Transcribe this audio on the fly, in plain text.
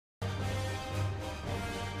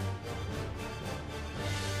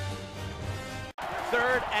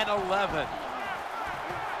3rd and 11.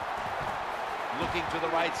 Looking to the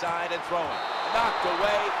right side and throwing. Knocked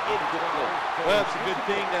away, incomplete. Well, it's a good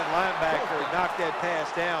thing that linebacker knocked that pass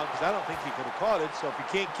down, because I don't think he could have caught it. So if you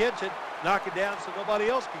can't catch it, knock it down so nobody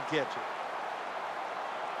else can catch it.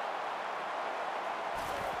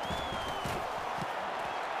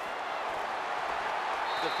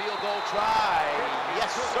 The field goal try.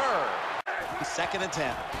 Yes, sir. 2nd and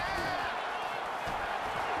 10.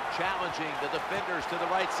 Challenging the defenders to the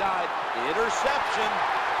right side. Interception.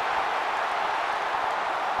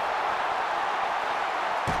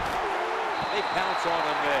 They pounce on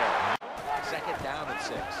him there. 2nd down and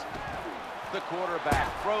 6. The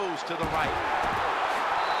quarterback throws to the right.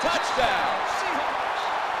 Touchdown, Seahawks.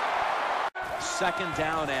 2nd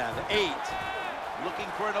down and 8.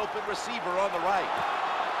 Looking for an open receiver on the right.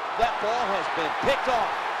 That ball has been picked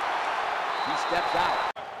off. He steps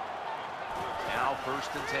out. Now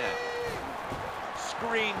 1st and 10.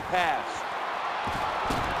 Screen pass.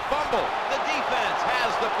 Fumble. The defense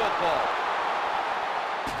has the football.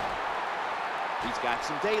 He's got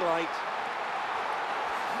some daylight.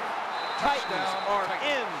 Titans are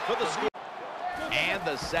in for the score. And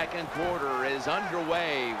the 2nd quarter is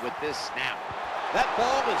underway with this snap. That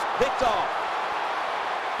ball is picked off,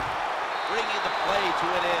 bringing the play to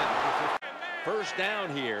an end. 1st down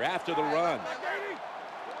here after the run.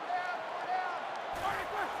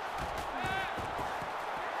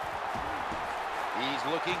 He's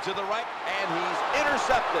looking to the right, and he's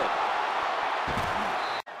intercepted.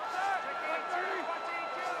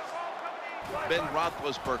 Ben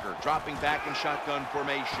Roethlisberger dropping back in shotgun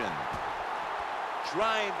formation.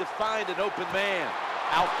 Trying to find an open man.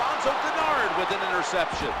 Alfonso Denard with an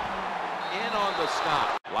interception. In on the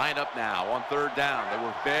stop. Line up now on 3rd down. They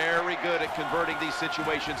were very good at converting these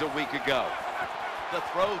situations a week ago. The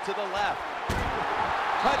throw to the left.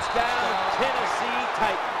 Touchdown, Tennessee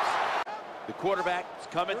Titans. The quarterback is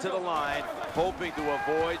coming to the line, hoping to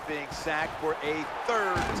avoid being sacked for a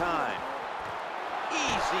 3rd time.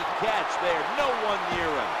 Easy catch there, no one near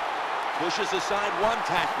him. Pushes aside one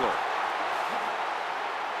tackler.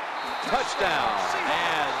 Touchdown,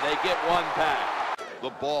 and they get one back. The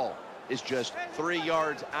ball is just 3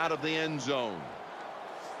 yards out of the end zone.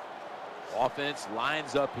 Offense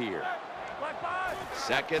lines up here.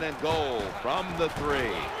 2nd and goal from the 3.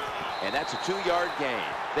 And that's a 2-yard gain.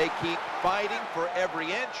 They keep fighting for every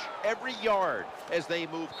inch, every yard as they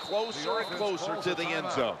move closer and closer to the end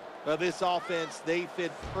zone. Well, this offense, they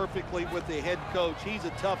fit perfectly with the head coach. He's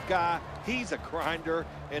a tough guy. He's a grinder.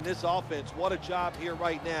 And this offense, what a job here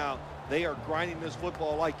right now. They are grinding this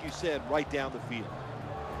football, like you said, right down the field.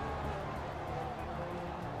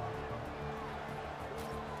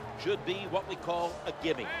 Should be what we call a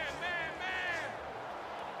gimme.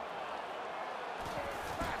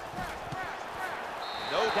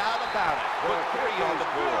 No doubt about it. Put 3 on the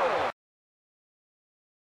board.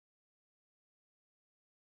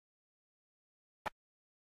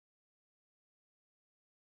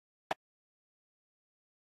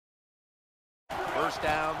 First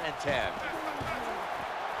down and 10.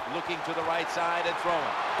 Looking to the right side and throwing.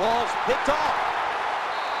 Ball's picked off.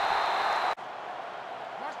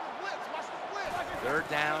 3rd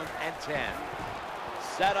down and 10.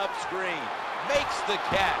 Set up screen. Makes the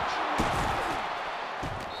catch.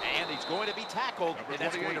 And he's going to be tackled, and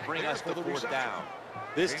that's going to bring us to the 4th down.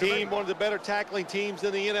 This team, one of the better tackling teams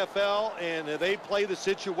in the NFL, and they play the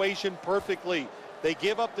situation perfectly. They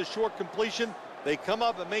give up the short completion. They come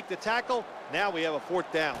up and make the tackle. Now we have a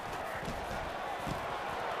 4th down.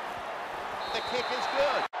 The kick is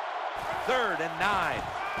good. 3rd and 9.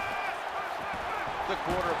 The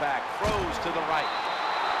quarterback throws to the right.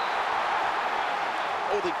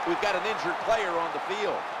 Oh, we've got an injured player on the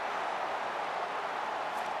field.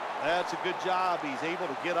 That's a good job. He's able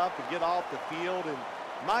to get up and get off the field, and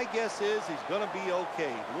my guess is he's going to be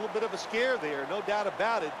okay. A little bit of a scare there, no doubt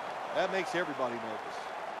about it. That makes everybody nervous.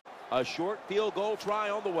 A short field goal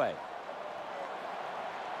try on the way.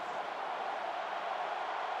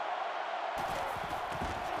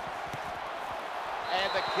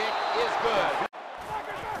 And the kick is good.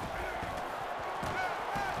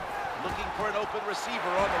 Looking for an open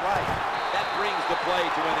receiver on the right. That brings the play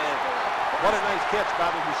to an end. What a nice catch by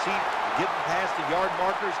the receiver. Getting past the yard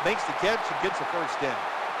markers, makes the catch, and gets the 1st down.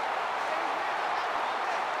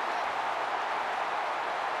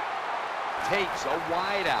 Takes a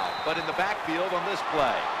wide out, but in the backfield on this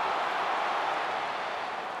play.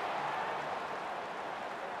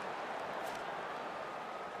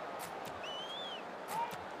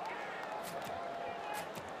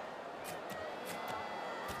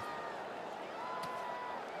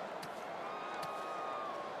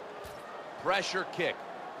 Pressure kick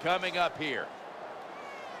coming up here.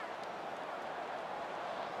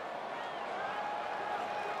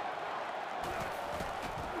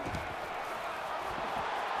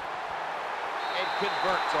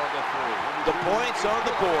 Converts on the three. The points on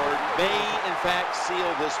the board may, in fact, seal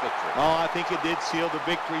this victory. Oh, I think it did seal the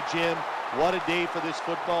victory, Jim. What a day for this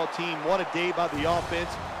football team. What a day by the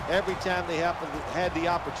offense. Every time they had the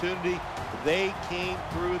opportunity, they came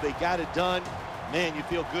through. They got it done. Man, you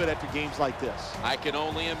feel good after games like this. I can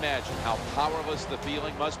only imagine how powerless the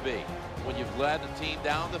feeling must be when you've led the team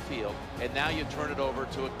down the field and now you turn it over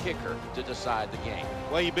to a kicker to decide the game.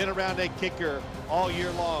 Well, you've been around that kicker all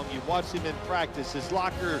year long. You've watched him in practice. His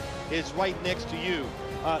locker is right next to you.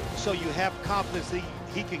 So you have confidence that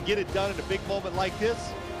he can get it done in a big moment like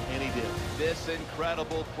this, and he did. This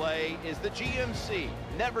incredible play is the GMC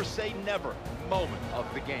never say never moment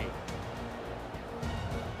of the game.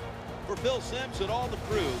 For Bill Sims and all the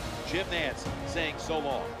crew, Jim Nance saying so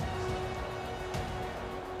long.